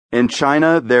In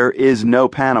China, there is no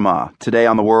Panama. Today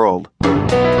on the World.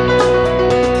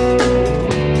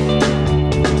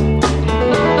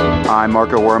 I'm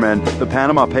Marco Werman. The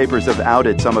Panama Papers have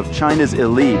outed some of China's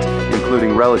elite,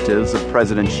 including relatives of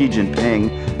President Xi Jinping,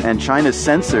 and China's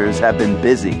censors have been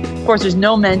busy. Of course, there's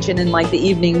no mention in the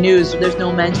evening news. There's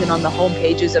no mention on the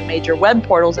homepages of major web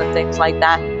portals and things like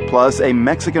that. Plus, a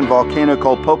Mexican volcano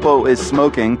called Popo is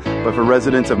smoking, but for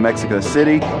residents of Mexico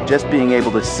City, just being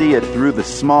able to see it through the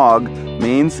smog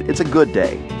means it's a good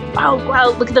day.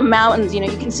 Wow, look at the mountains. You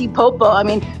can see Popo.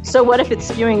 So what if it's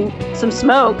spewing some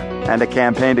smoke? And a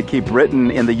campaign to keep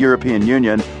Britain in the European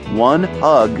Union, one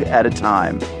hug at a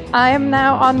time. I am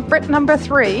now on Brit number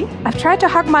 3. I've tried to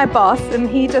hug my boss, and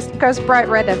he just goes bright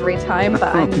red every time,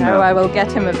 but I know I will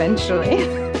get him eventually.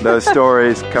 Those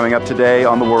stories coming up today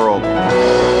on The World.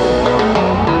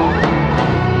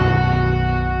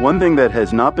 One thing that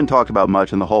has not been talked about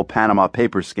much in the whole Panama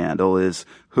Papers scandal is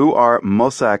who are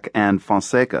Mossack and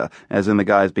Fonseca, as in the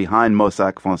guys behind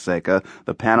Mossack Fonseca,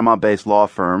 the Panama-based law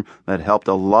firm that helped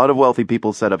a lot of wealthy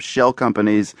people set up shell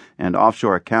companies and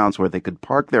offshore accounts where they could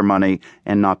park their money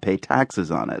and not pay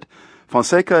taxes on it.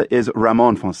 Fonseca is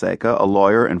Ramon Fonseca, a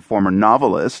lawyer and former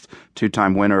novelist,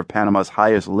 two-time winner of Panama's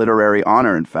highest literary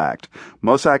honor, in fact.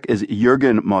 Mossack is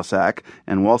Jürgen Mossack,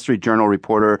 and Wall Street Journal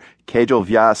reporter Kajal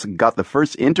Vyas got the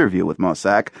first interview with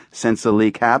Mossack since the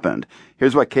leak happened.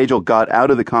 Here's what Kajal got out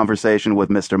of the conversation with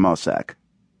Mr. Mossack.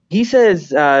 He says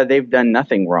they've done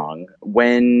nothing wrong.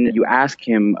 When you ask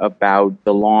him about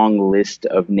the long list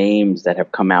of names that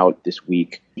have come out this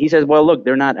week, he says, well, look,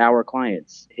 they're not our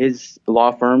clients. His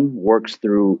law firm works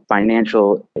through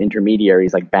financial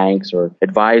intermediaries like banks or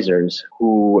advisors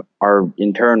who are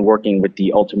in turn working with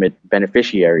the ultimate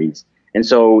beneficiaries. And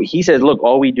so he says, look,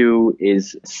 all we do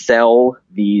is sell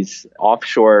these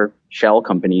offshore shell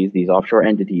companies, these offshore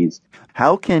entities.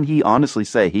 How can he honestly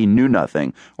say he knew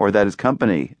nothing or that his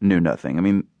company knew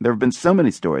nothing? There have been so many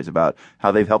stories about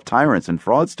how they've helped tyrants and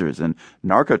fraudsters and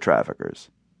narco-traffickers.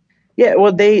 Yeah,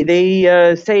 well,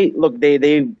 they say, look,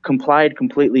 they complied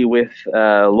completely with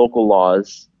local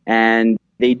laws, and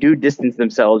they do distance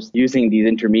themselves using these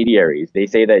intermediaries. They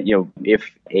say that,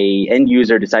 if a end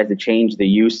user decides to change the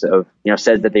use of,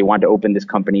 says that they want to open this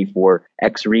company for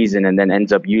X reason and then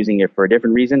ends up using it for a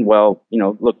different reason, well,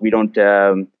 look, we don't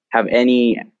have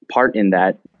any part in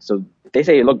that. So they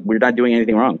say, look, we're not doing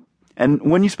anything wrong. And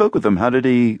when you spoke with him, how did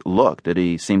he look? Did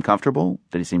he seem comfortable?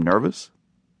 Did he seem nervous?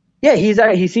 Yeah,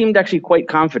 he seemed actually quite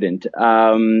confident.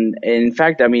 In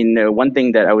fact, one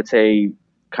thing that I would say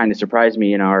kind of surprised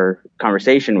me in our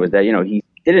conversation was that, he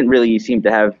didn't really seem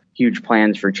to have huge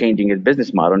plans for changing his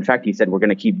business model. In fact, he said, we're going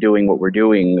to keep doing what we're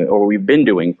doing or we've been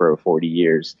doing for 40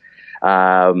 years.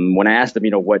 When I asked him,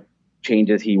 what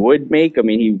changes he would make,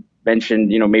 he mentioned,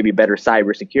 maybe better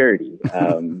cybersecurity.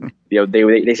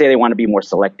 They say they want to be more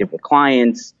selective with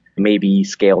clients, maybe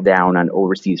scale down on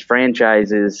overseas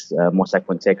franchises. Mossack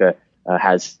Fonseca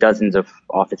has dozens of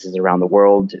offices around the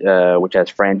world, which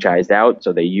has franchised out.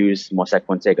 So they use Mossack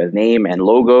Fonseca's name and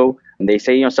logo. And they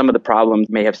say, some of the problems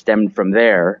may have stemmed from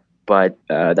there, but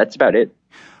that's about it.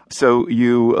 So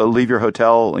you leave your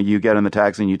hotel, you get in the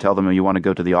taxi, and you tell them you want to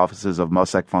go to the offices of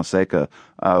Mossack Fonseca.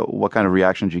 What kind of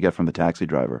reaction did you get from the taxi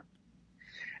driver?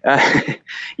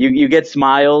 You get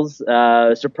smiles.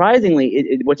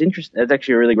 Surprisingly, what's interesting, that's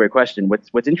actually a really great question.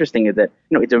 What's interesting is that,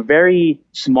 it's a very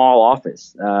small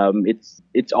office.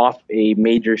 It's off a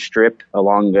major strip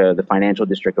along the financial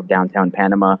district of downtown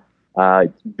Panama.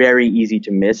 It's very easy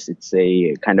to miss. It's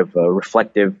a kind of a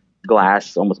reflective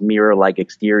glass, almost mirror-like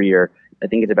exterior. I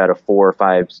think it's about a 4 or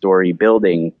 5 story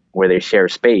building where they share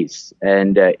space,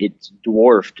 and it's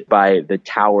dwarfed by the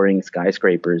towering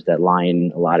skyscrapers that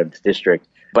line a lot of this district.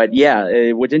 But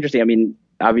yeah, what's interesting,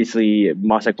 obviously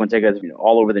Mossack Fonseca is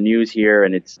all over the news here,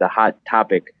 and it's the hot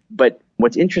topic. But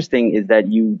what's interesting is that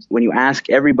when you ask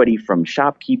everybody from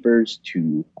shopkeepers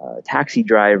to taxi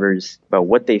drivers about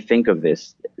what they think of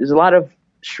this, there's a lot of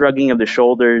shrugging of the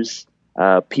shoulders.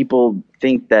 People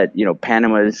think that,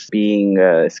 Panama is being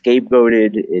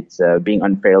scapegoated. It's being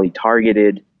unfairly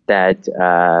targeted, that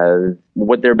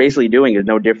what they're basically doing is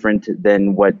no different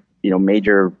than what,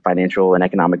 major financial and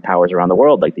economic powers around the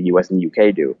world, like the U.S. and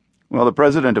UK, do. Well, the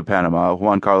president of Panama,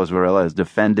 Juan Carlos Varela, has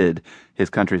defended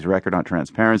his country's record on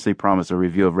transparency, promised a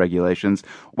review of regulations.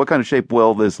 What kind of shape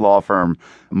will this law firm,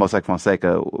 Mossack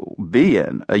Fonseca, be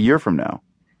in a year from now?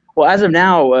 Well, as of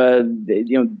now,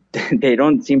 they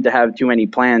don't seem to have too many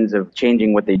plans of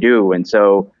changing what they do. And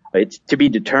so it's to be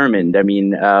determined.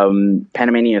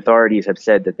 Panamanian authorities have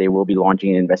said that they will be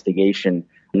launching an investigation,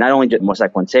 not only just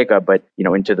Mossack Fonseca, but,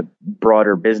 into the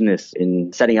broader business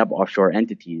in setting up offshore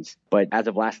entities. But as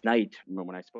of last night, when I spoke